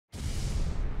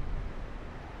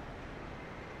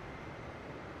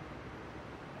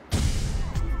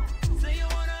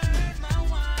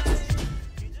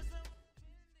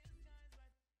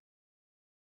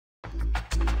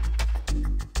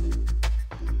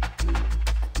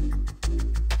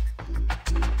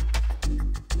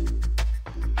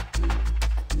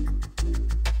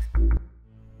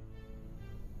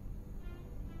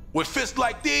With fists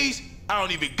like these, I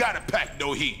don't even gotta pack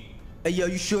no heat. Hey yo,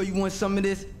 you sure you want some of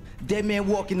this? Dead man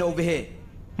walking over here.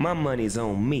 My money's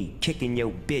on me, kicking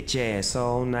your bitch ass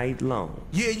all night long.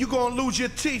 Yeah, you gonna lose your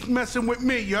teeth messing with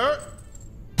me, you heard?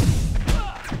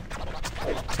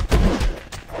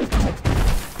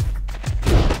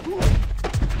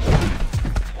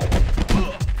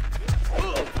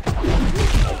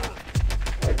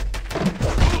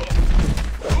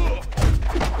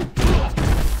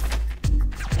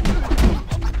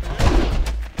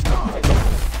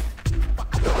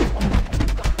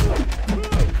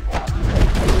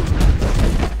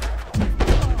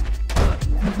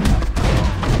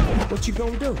 What you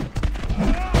gonna do?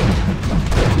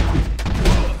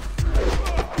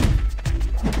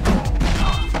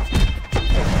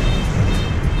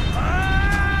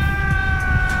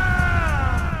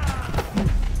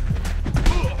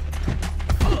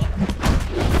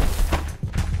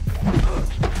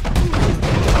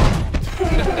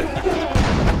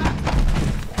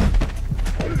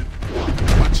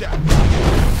 Watch out.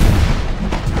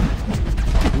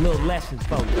 A little lesson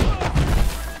for you.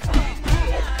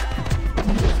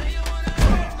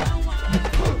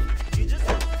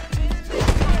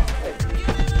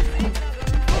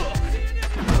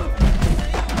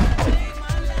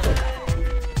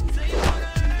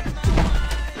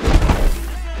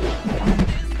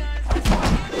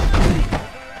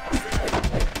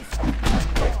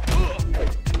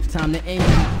 Time to aim.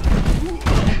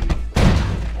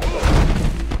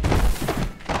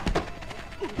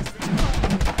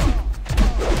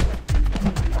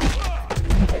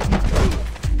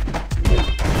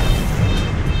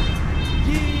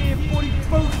 Yeah,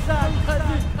 44 side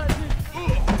cousin.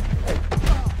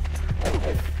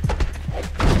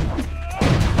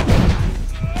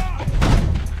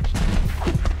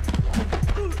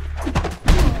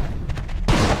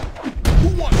 Who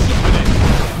wants some of this?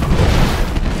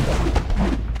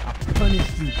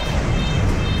 Punish you.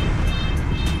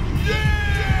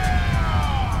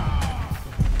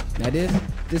 Now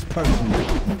this personal.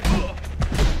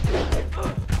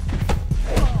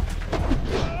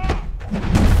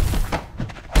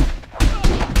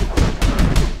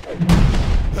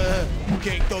 You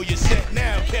can't throw your set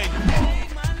now, can you?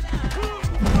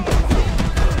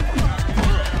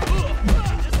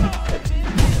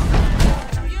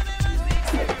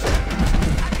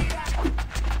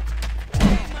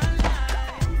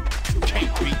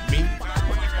 Can't beat me.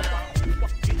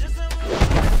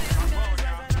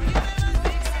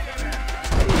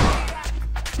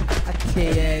 I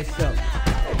tear your ass up.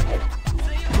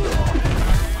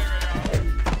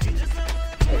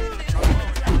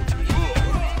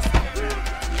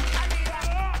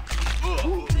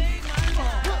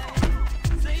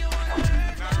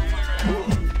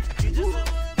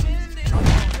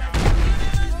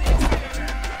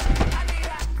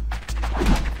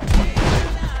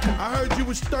 I heard you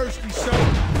was thirsty, son.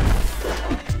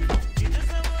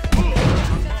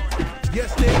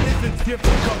 Yes, there is a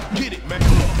difference. Come get it, man.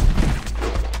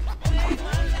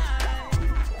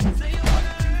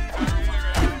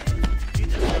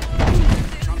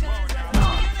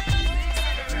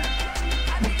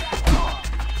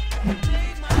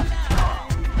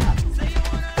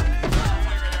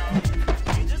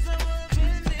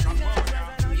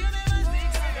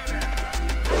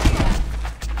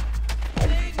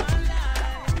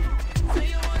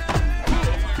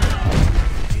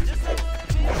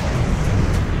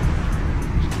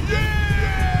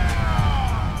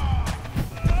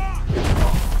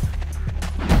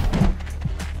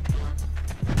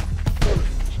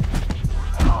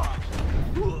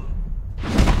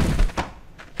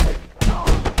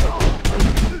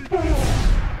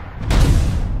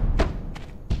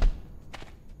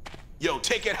 Yo,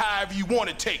 take it however you want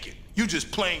to take it. You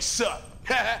just plain suck.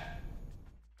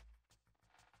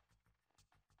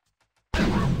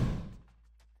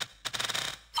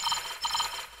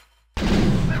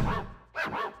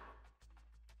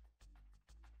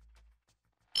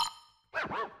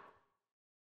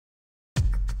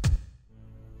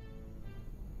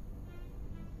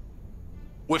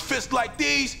 With fists like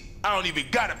these, I don't even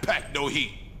gotta pack no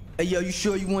heat. Hey yo, you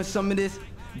sure you want some of this?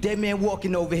 Dead man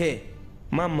walking over here.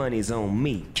 My money's on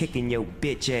me, kicking your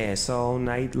bitch ass all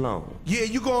night long. Yeah,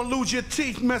 you gonna lose your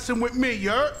teeth messing with me, you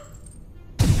heard?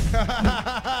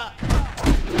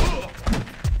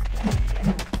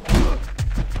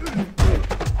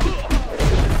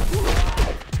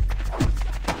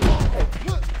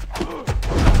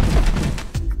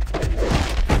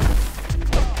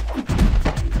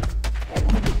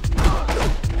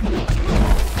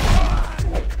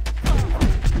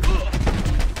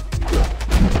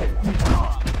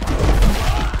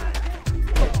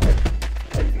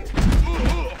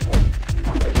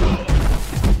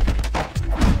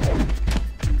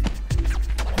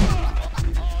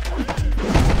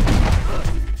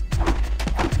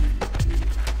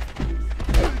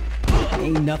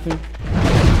 nothing.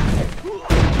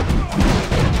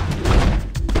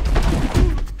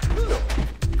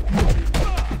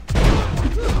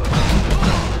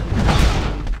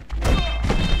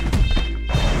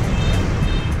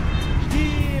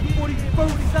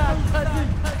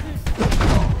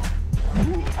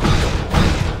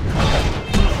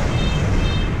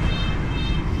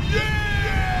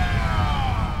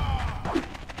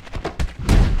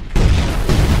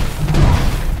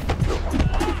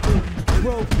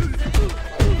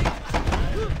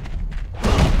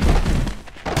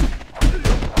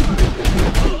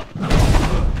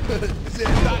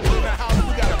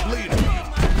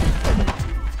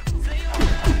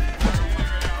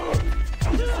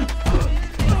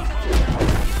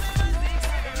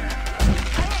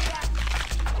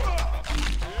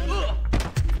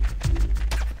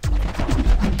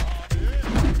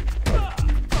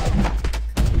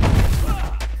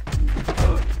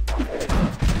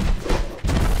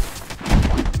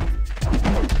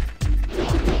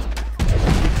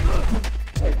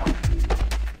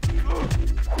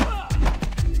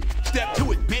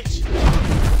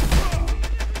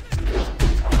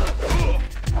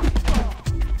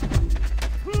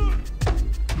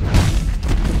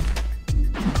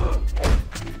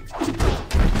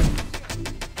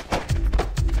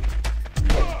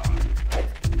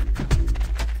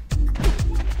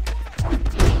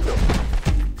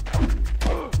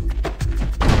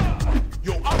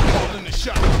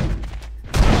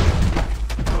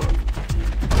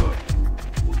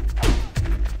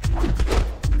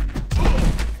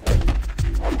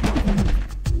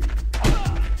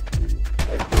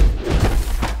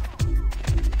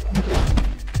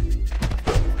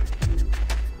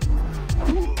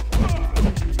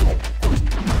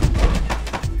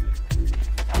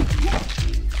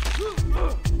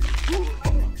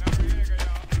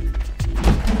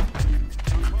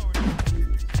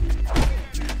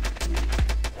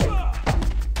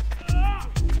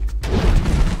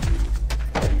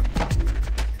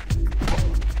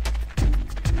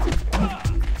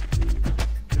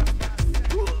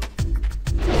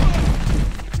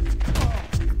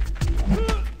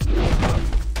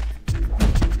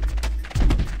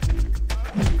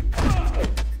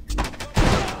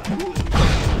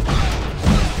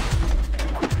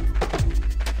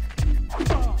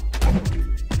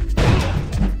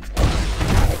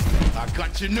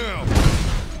 You know.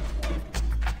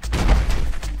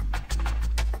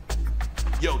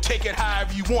 Yo, take it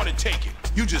however you want to take it.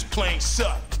 You just plain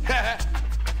suck.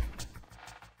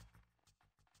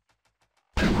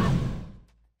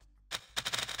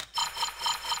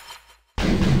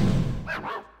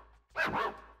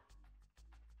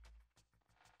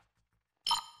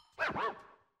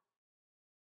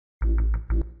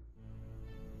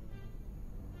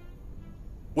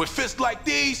 With fists like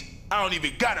these, I don't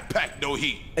even gotta pack no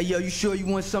heat. Hey, yo, you sure you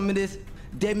want some of this?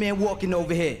 Dead man walking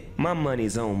over here. My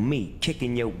money's on me,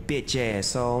 kicking your bitch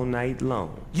ass all night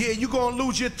long. Yeah, you gonna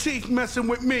lose your teeth messing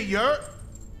with me, you heard?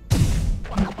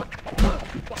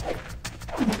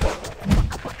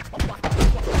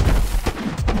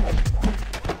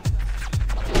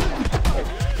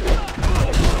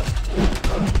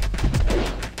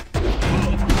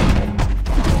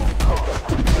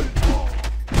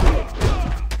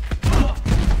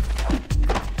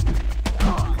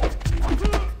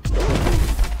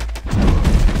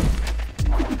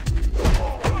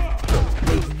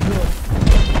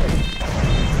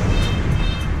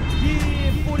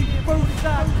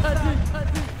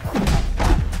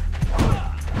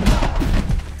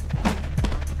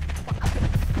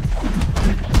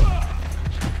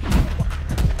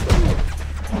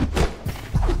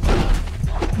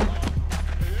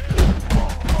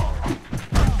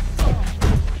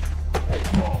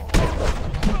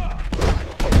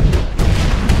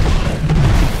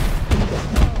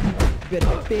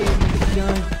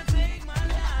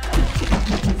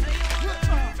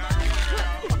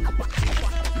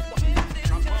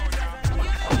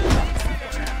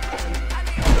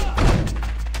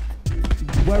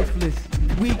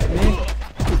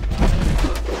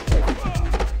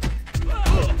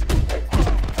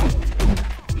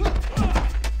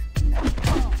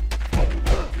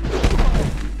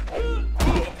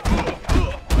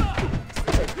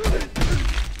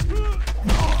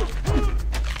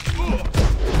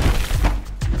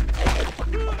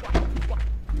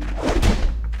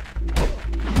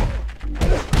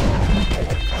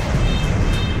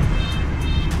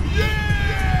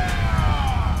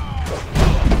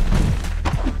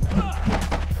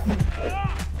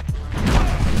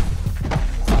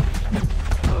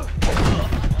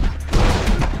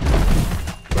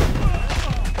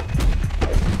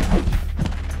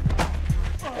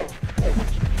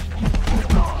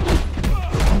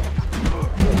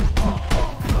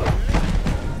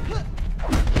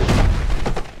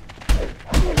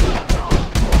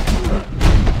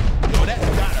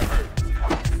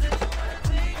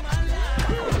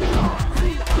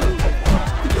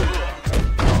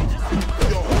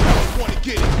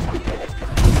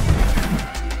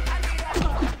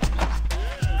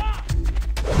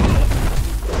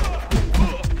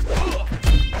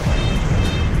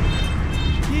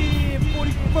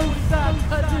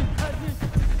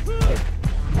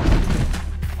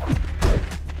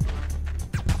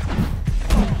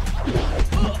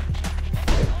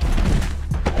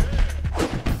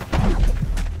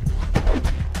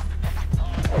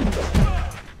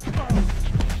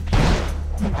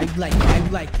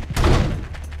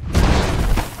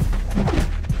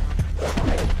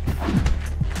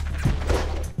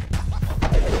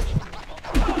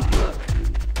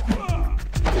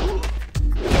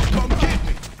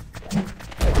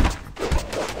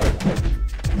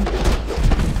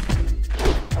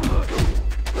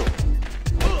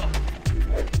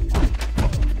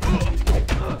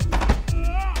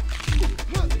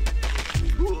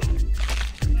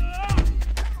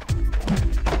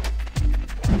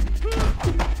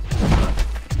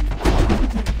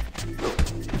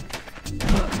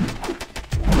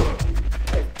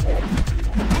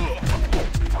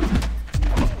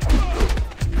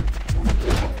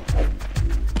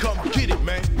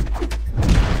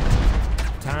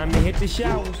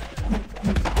 showers.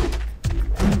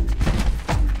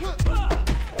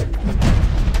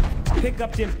 Pick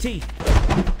up them teeth.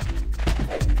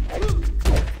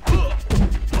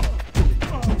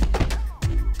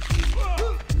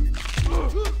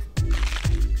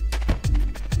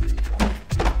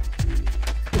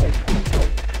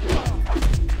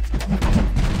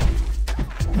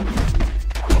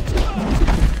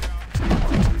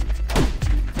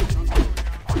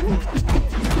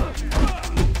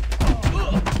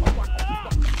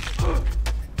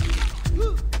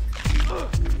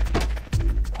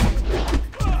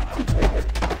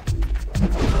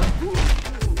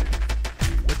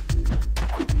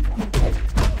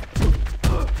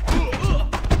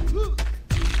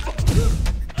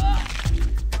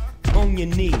 On your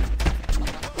knee.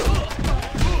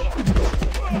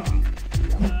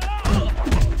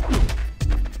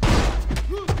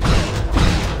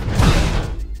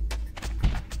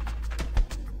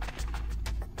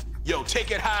 Yo, take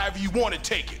it however you want to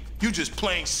take it. You just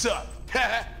plain suck.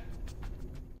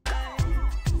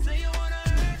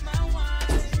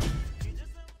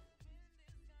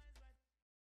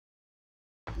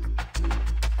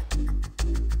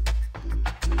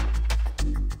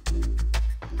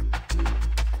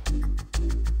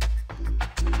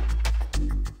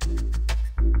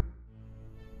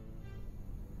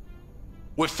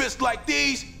 With fists like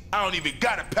these, I don't even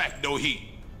gotta pack no heat.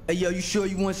 Hey, yo, you sure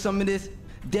you want some of this?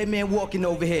 Dead man walking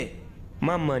over here.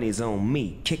 My money's on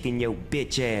me, kicking your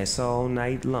bitch ass all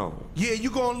night long. Yeah, you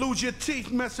gonna lose your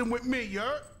teeth messing with me, you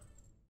heard?